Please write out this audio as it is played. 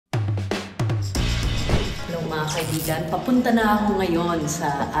mga kaibigan, papunta na ako ngayon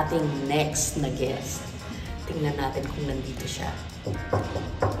sa ating next na guest. Tingnan natin kung nandito siya.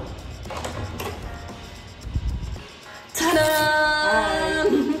 Ta-da!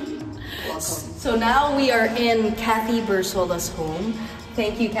 So now we are in Kathy Bersola's home.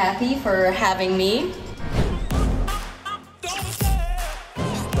 Thank you, Kathy, for having me.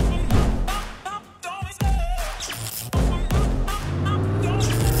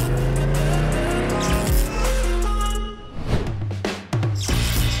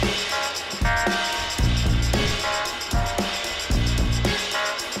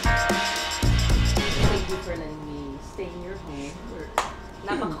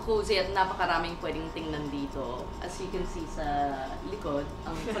 Napaka-cozy at napakaraming pwedeng tingnan dito. As you can see sa likod,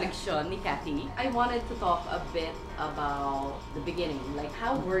 ang koleksyon ni Kathy. I wanted to talk a bit about the beginning. Like,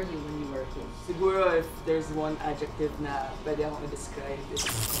 how were you when you were a kid? Siguro if there's one adjective na pwede akong i-describe, it's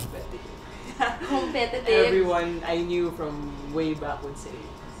competitive. Competitive? Everyone I knew from way back would say,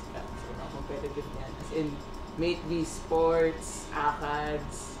 sobrang competitive yan. As in, mate be sports,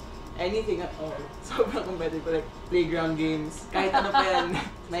 ACADS, anything at all. Sobrang competitive ko, like playground games, kahit ano pa yan.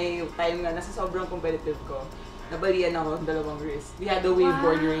 May time nga, nasa sobrang competitive ko. Nabalian ako ng 2 race. We had a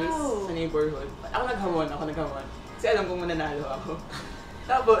waveboard race sa neighborhood. Ako naghamon. Kasi alam kong mananalo ako.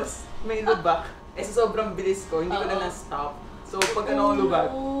 Tapos, may lubak. Sa sobrang bilis ko, hindi ko na na-stop. So, pag ako lubak,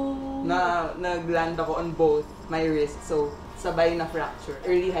 nag-land ako on both my wrists. So, sabay na fracture.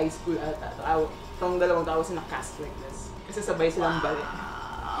 Early high school ata. Itong 2 tao kasi na-cast like this. Kasi sabay silang balik.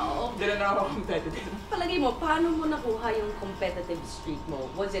 Ganun na ako competitive. Palagay mo, paano mo nakuha yung competitive streak mo?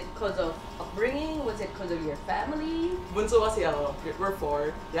 Was it because of upbringing? Was it because of your family? Bunso kasi ako. We're 4.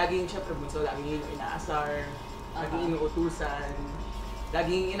 Laging, syempre bunso, laging inaasar, laging inuutusan,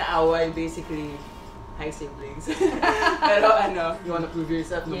 laging inaaway, basically, high siblings. Pero you wanna prove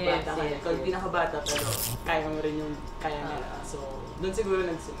yourself nung bata ka. Ikaw pinakabata, pero kaya mo rin yung kaya nila. So, doon siguro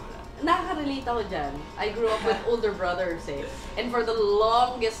nagsimula. Nakaka-relate ako dyan. I grew up with older brothers eh. And for the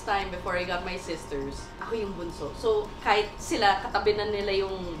longest time before I got my sisters, ako yung bunso. So, kahit sila, katabi na nila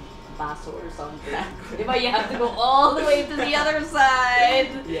yung baso or something. Diba, you have to go all the way to the other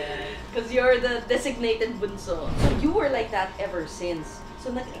side. Yeah. Because you're the designated bunso. So, you were like that ever since. So,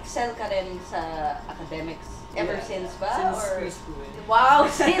 nag-excel ka rin sa academics ever since ba? Since preschool. Wow!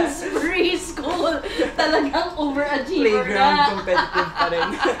 Since preschool! Talagang overachiever Playground competitive pa rin.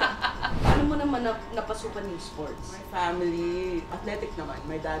 Paano mo naman napasukan yung sports? My family, athletic naman.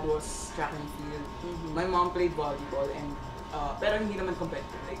 My dad was track and field. My mom played volleyball and pero hindi naman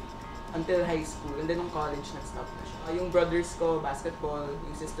competitive. Like, until high school. And then nung college, nag-stop na siya. Yung brothers ko, basketball.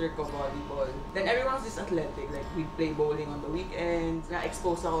 Yung sister ko, volleyball. Then everyone was just athletic. Like, we'd play bowling on the weekends.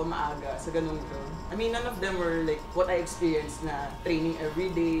 Na-expose ako maaga sa ganun ko. I mean, none of them were like what I experienced na training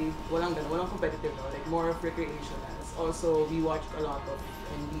every day. Walang ganun. Walang competitive, no? Like, more of recreational. Also, we watched a lot of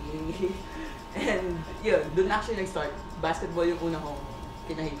NBA. And, yun, dun actually nag-start. Basketball yung una kong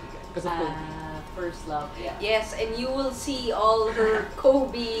kinahibigan. Because of Kobe. First love. Yeah. Yes, and you will see all her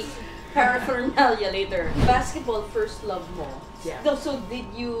Kobe paraphernalia later. Basketball, first love mo. Yeah. So did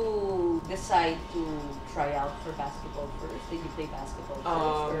you decide to try out for basketball first? Did you play basketball first?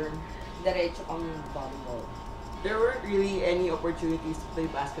 Or diretso kang volleyball? There weren't really any opportunities to play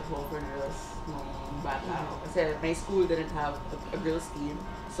basketball for girls nung bata ako. Kasi my school didn't have a girls team.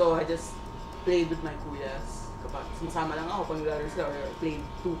 So I just played with my kuyas. Kapag sumasama lang ako kung naglalaro sila or played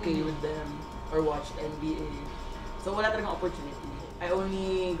 2K with them or watched NBA. So wala talagang opportunity. I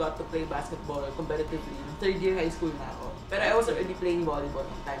only got to play basketball competitively. 3rd year high school na ako. Pero I was already playing volleyball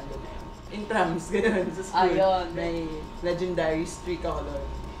ng time doon na yun. In trams, gano'n, sa school. May legendary streak ako doon,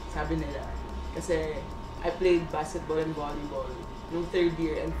 sabi nila. Kasi I played basketball and volleyball nung 3rd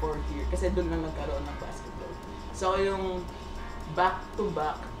year and 4th year. Kasi doon lang nagkaroon ng basketball. So yung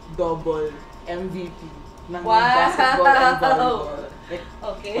back-to-back double MVP ng basketball and volleyball. Like,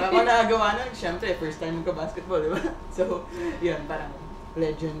 wala ko nakagawa nun. Siyempre, first time magka-basketball, di ba? So, yun, parang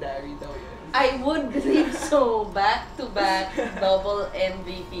legendary daw yun. I would believe so. Back-to-back double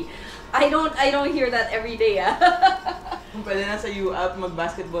MVP. I don't hear that every day, ah. Kung pwede na sa UP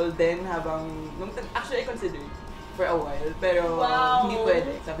mag-basketball din habang, actually I considered for a while, pero hindi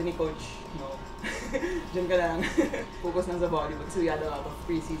pwede. Sabi ni coach, no. Diyan ka lang. Focus lang sa volleyball kasi we had a lot of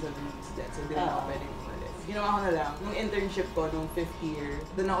pre-season leagues then, so hindi na ako pwedeng umalis. Ginawa ko na lang, nung internship ko, nung 5th year,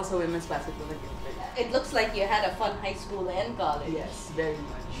 doon ako sa women's basketball nag-intern. It looks like you had a fun high school and college. Yes, very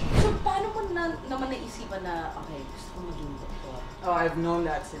much. So, paano mo naman naisipan na, okay, gusto ko maging doktor? Oh, I've known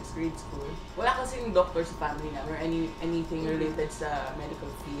that since grade school. Wala kasi yung doctor sa family na or anything related sa medical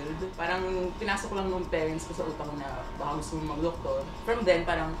field. Parang pinasok ko lang ng parents ko sa utak ko na baka gusto mong mag-doktor. From then,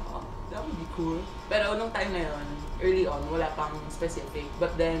 parang, that would be cool. Pero nung time na yun, early on, wala pang specific.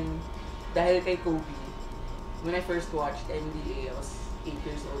 But then, dahil kay Kobe, when I first watched NBA, I was 8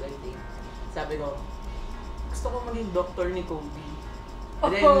 years old, I think. Sabi ko, gusto ko maging doctor ni Kobe.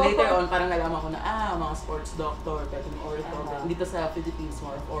 And then later on, parang nalaman ko na, mga sports doctor, pwede yung ortho. Dito sa Philippines,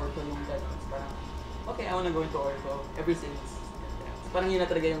 more of ortho yung gano'n. So, parang, okay, I wanna go into ortho ever since. So, parang yun na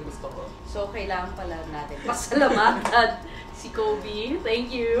talaga yung gusto ko. So, kailangan pala natin pasalamatan si Kobe.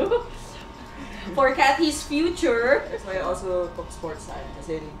 Thank you. For Cathy's future. That's why I also took sports science.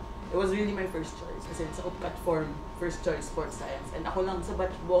 Kasi it was really my first choice. Kasi sa UP form, first choice sports science. And ako lang sa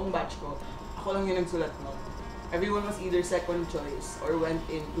buong batch ko, ako lang yung nagsulat nun. Everyone was either second choice or went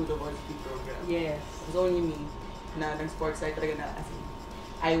into the varsity program. Yes. It was only me na nag-sports science talaga na as in,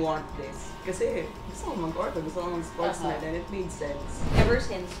 I want this. Kasi gusto ko mag-ortho, gusto ko mag-sports med, and it made sense. Ever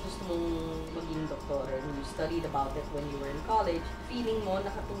since gusto mong maging doktor and you studied about it when you were in college, feeling mo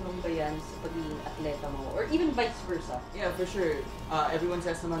nakatulong ba yan sa pagiging atleta mo? Or even vice versa? Yeah, for sure. Everyone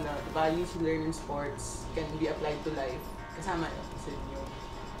says naman na the values you learn in sports can be applied to life. Kasama yun. Kasi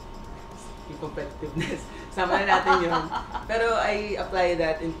yung competitiveness. Sama na natin yun. Pero I apply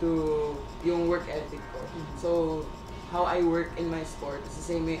that into yung work ethic ko. So, how I work in my sport is the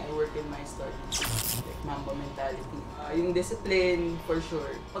same way I work in my studies. Like, Mamba mentality. Yung discipline, for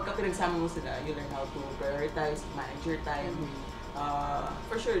sure. Pagka pinagsama mo sila, you learn how to prioritize, manage your time.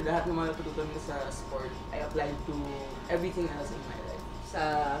 For sure, lahat ng mga natutunan mo sa sport, I applied to everything else in my life.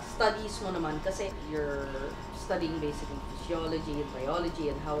 Sa studies mo naman, kasi you're studying basically physiology and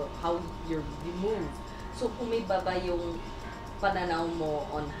biology and how you move. So, kung may baba yung pananaw mo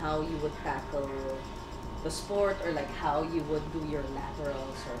on how you would tackle the sport or like how you would do your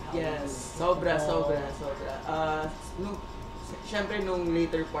laterals or how yes, you sobra. Siyempre nung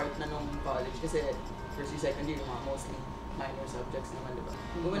later part na nung college, kasi first year, second year, mga mostly minor subjects naman, diba?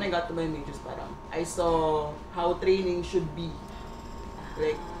 But when I got to my majors, parang I saw how training should be.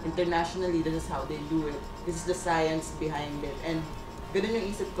 Like, internationally, this is how they do it. This is the science behind it. And ganun yung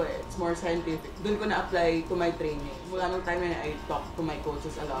isip ko eh. It's more scientific. Doon ko na-apply to my training. Mula nung time na I talked to my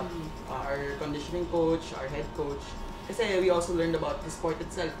coaches a lot. Our conditioning coach, our head coach. Kasi we also learned about the sport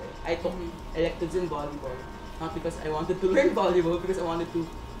itself eh. I took electives in volleyball. Not because I wanted to learn volleyball, because I wanted to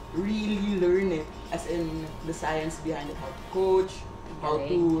really learn it. As in the science behind it. How to coach, how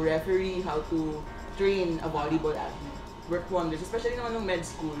to referee, how to train a volleyball athlete. Worked wonders. Especially naman nung med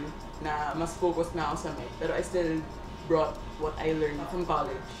school na mas focused na ako sa med. Pero I still brought what I learned from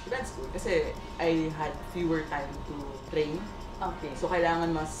college to med school. Kasi I had fewer time to train. Okay. So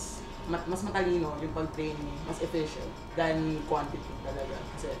kailangan mas matalino yung pag-training, mas efficient than quantity talaga.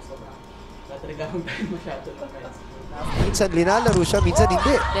 Kasi sobrang talaga akong time masyado ng med school. Minsan linalaro siya, minsan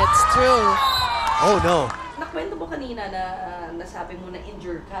hindi. That's true. Oh no. Nakwento mo kanina na nasabi mo na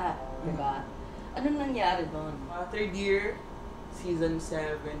injured ka, di ba? Anong nangyari doon? Third year, season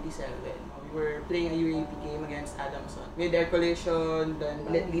 77. We were playing a UAP game against Adamson. Mid-air collision, then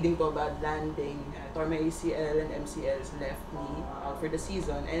leading to a bad landing. Tore my ACL and MCLs left me out for the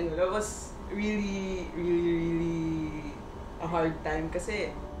season. And that was really a hard time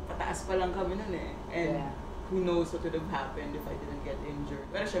kasi pataas pa lang kami nun eh. And who knows what would have happened if I didn't get injured.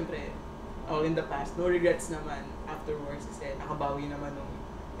 Pero syempre, all in the past. No regrets naman afterwards kasi nakabawi naman nung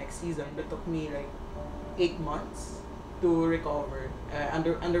next season. It took me like 8 months to recover.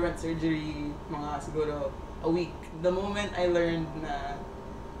 Underwent surgery, mga siguro a week. The moment I learned na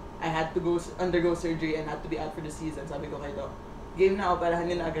I had to undergo surgery and had to be out for the season, sabi ko kay Doc, game na ako,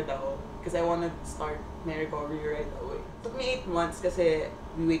 parahan na agad ako. Because I wanna start my recovery right away. It took me 8 months kasi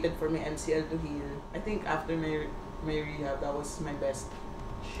we waited for my MCL to heal. I think after my rehab, that was my best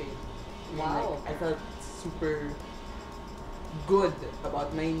shape. I mean, Wow. like, I felt super good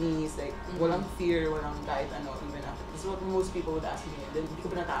about my knees, like walang fear, walang kahit ano, even after. This is what most people would ask me, and then hindi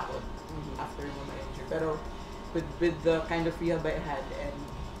ko pinatakot after my injury. Pero with the kind of rehab I had and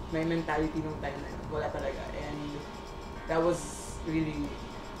my mentality nung time na yun, wala talaga. And that was really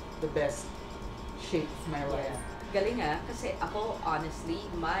the best shape of my life. Galing ah, kasi ako, honestly,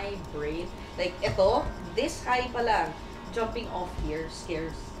 my brain, like ito, this high pa lang, jumping off here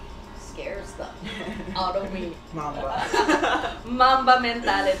scares the out of me. Mamba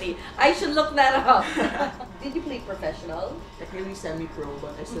mentality. I should look that up. Did you play professional? Technically semi-pro,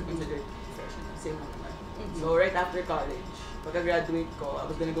 but I still consider it professional. Same naman. So right after college, pagka-graduate ko, I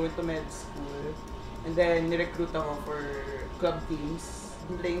was gonna go into med school. And then, nirecruit ako for club teams.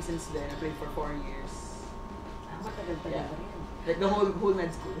 I've been playing since then. I played for 4 years. Matagal pa rin. Like the whole med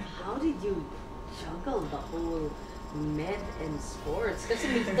school. How did you juggle the whole med and sports?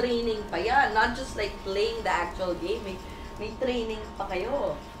 Kasi may training pa yan. Not just like playing the actual game. May training pa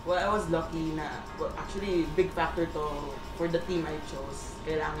kayo. Well, I was lucky na, well, actually, big factor to for the team I chose.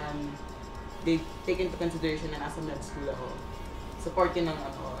 Kailangan they take into consideration na nasa med school ako. Support yun ng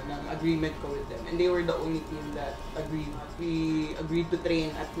agreement ko with them. And they were the only team that agreed. We agreed to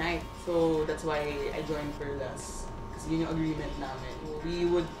train at night. So, that's why I joined Perlas. Kasi yun yung agreement namin. We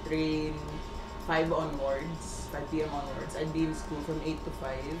would train 5 onwards, 5 p.m. onwards. I'd be in school from 8 to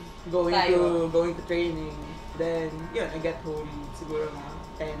 5. Going to training. Then, yun, I get home siguro mga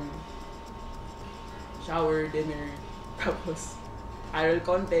 10. Shower, dinner. Tapos, aral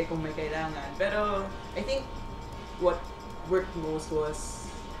konti kung may kailangan. Pero, I think what worked most was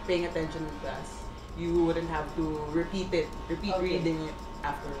paying attention in class. You wouldn't have to repeat reading it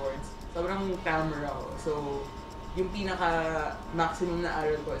afterwards. Sobrang crammer ako. So, yung pinaka-maximum na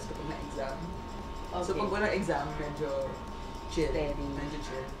aral ko is kapag na-exam. Okay. So, pag walang exam, medyo chill. Steady. Medyo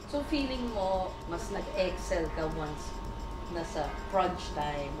chill. So, feeling mo, mas nag-excel ka once nasa crunch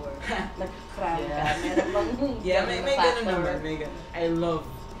time or nag-cram ka? Meron bang yeah, may ganun naman. May ganun. I love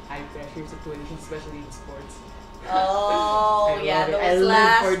high-pressure situations, especially in sports. Oh, yeah, those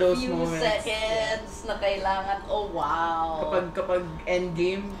last few moments. seconds na kailangan, oh wow. Kapag end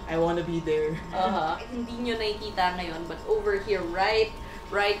game, I wanna be there. Hindi nyo nakikita ngayon, but over here, right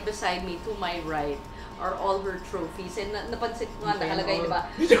beside me, to my right, are all her trophies. And napansin ko nga, nakalagay, diba?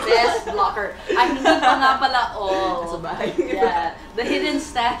 Best blocker. Ay, hindi pa nga pala all. Sa bahay. Yeah, the hidden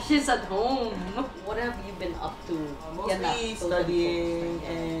stashes at home. What have you been up to? Mostly studying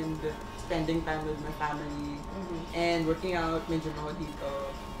and spending time with my family. And working out, medyo ako dito.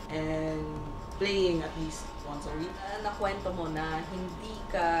 And playing at least once a week. Nakwento mo na hindi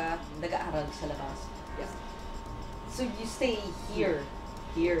ka nag-aaral sa labas. Yes. So you stay here.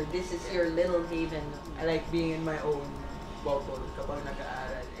 This is your little haven. I like being in my own bubble kapag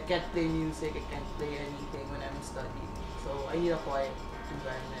nag-aaral. I can't play music, I can't play anything when I'm studying. So I need a quiet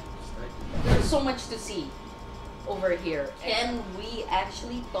environment to study. There's so much to see over here. Can we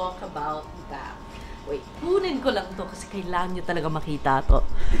actually talk about that? Wait, kunin ko lang to kasi kailangan nyo talaga makita to.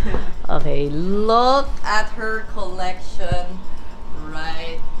 Okay, look at her collection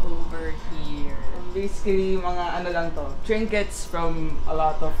right over here. Basically, mga ano lang to, trinkets from a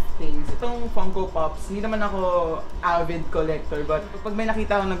lot of things. Itong Funko Pops, hindi naman ako avid collector, but pag may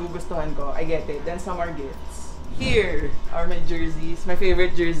nakita akong nagugustuhan ko, I get it. Then some are gifts. Here are my jerseys, my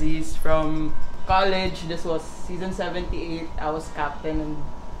favorite jerseys from college. This was season 78. I was captain and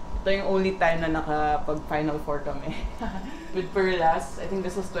ito yung only time na nakapag-Final Four kami. With Perlas, I think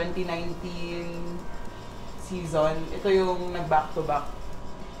this was 2019 season. Ito yung nag-back-to-back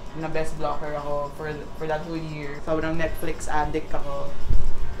na best blocker ako for that whole year. Sobrang Netflix addict ako.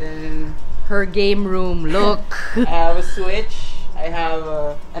 Then, her game room, look! I have a Switch. I have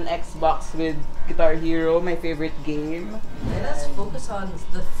an Xbox with Guitar Hero, my favorite game. Let's focus on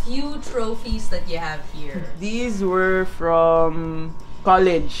the few trophies that you have here. These were from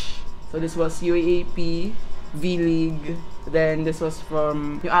college. So this was UAAP, V-League. Then this was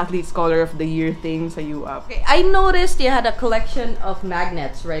from yung Athlete Scholar of the Year thing sa UP. Okay, I noticed you had a collection of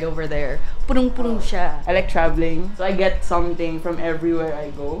magnets right over there. Punong-punong siya. I like traveling. So I get something from everywhere I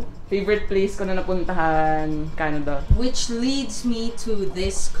go. Favorite place ko na napuntahan, Canada. Which leads me to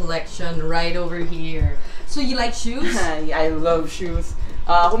this collection right over here. So you like shoes? I love shoes.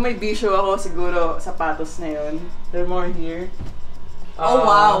 Kung may bisyo ako, siguro sapatos na yun. There are more here. Oh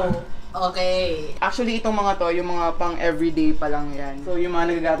wow! Okay. Actually, itong mga to, yung mga pang everyday pa lang yan. So, yung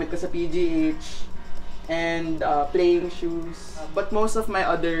mga nagagamit ko sa PGH and playing shoes. But most of my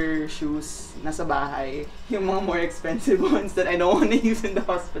other shoes nasa bahay. Yung mga more expensive ones that I don't want to use in the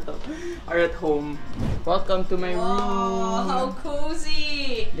hospital are at home. Welcome to my room. How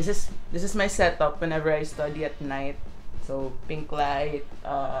cozy! This is my setup whenever I study at night. So, pink light,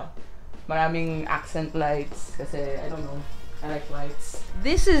 maraming accent lights kasi I don't know. I like lights.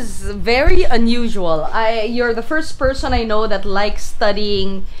 This is very unusual. You're the first person I know that likes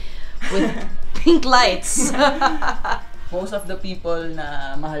studying with pink lights. Most of the people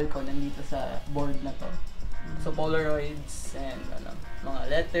na mahal ko nandito sa board na to. So Polaroids and mga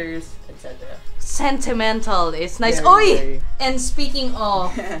letters, etc. Sentimental. It's nice. Very, Oy! very. And speaking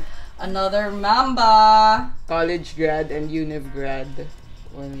of, another Mamba. College grad and univ grad.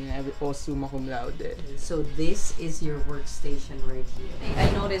 When I was summa cum laude. So this is your workstation right here. I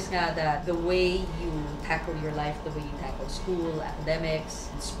noticed nga that the way you tackle your life, the way you tackle school,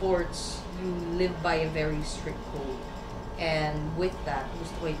 academics, sports, you live by a very strict code. And with that,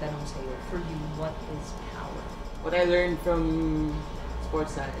 gusto ko itanong sa'yo, for you, what is power? What I learned from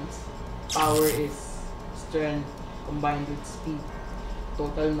sports science, power is strength combined with speed.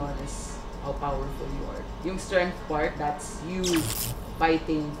 Total nun is how powerful you are. Yung strength part, that's you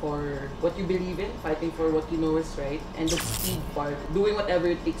fighting for what you believe in, fighting for what you know is right, and the speed part, doing whatever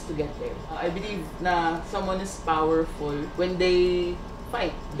it takes to get there. I believe na someone is powerful when they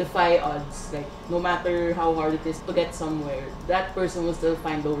fight, defy odds. Like, no matter how hard it is to get somewhere, that person will still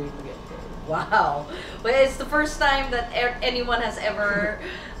find a way to get there. Wow. Well, it's the first time that anyone has ever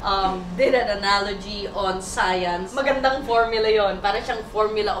did an analogy on science. Magandang formula yon. Para siyang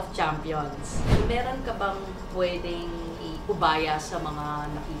formula of champions. Meron ka bang pwedeng iubaya sa mga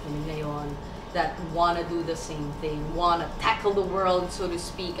nakikinig ngayon that wanna do the same thing, wanna tackle the world, so to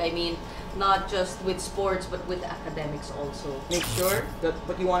speak? I mean, not just with sports, but with academics also. Make sure that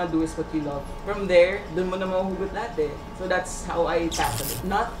what you want to do is what you love. From there, dun mo na mahuhugot lahat eh. So that's how I tackle it.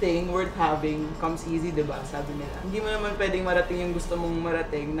 Nothing worth having comes easy, diba? Sabi nila. Hindi mo naman pwedeng marating yung gusto mong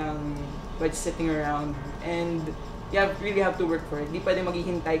marating ng by just sitting around. And you really have to work for it. Hindi pwedeng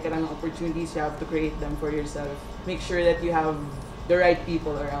maghihintay ka lang ng opportunities. You have to create them for yourself. Make sure that you have the right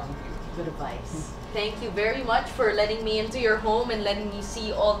people around you. Good advice. Thank you very much for letting me into your home and letting me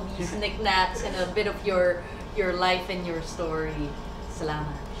see all these knickknacks and a bit of your life and your story.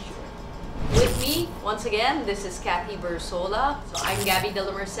 Salamat. With me, once again, this is Kathy Bersola. So I'm Gabby De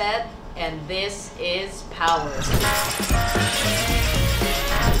La Merced, and this is Power.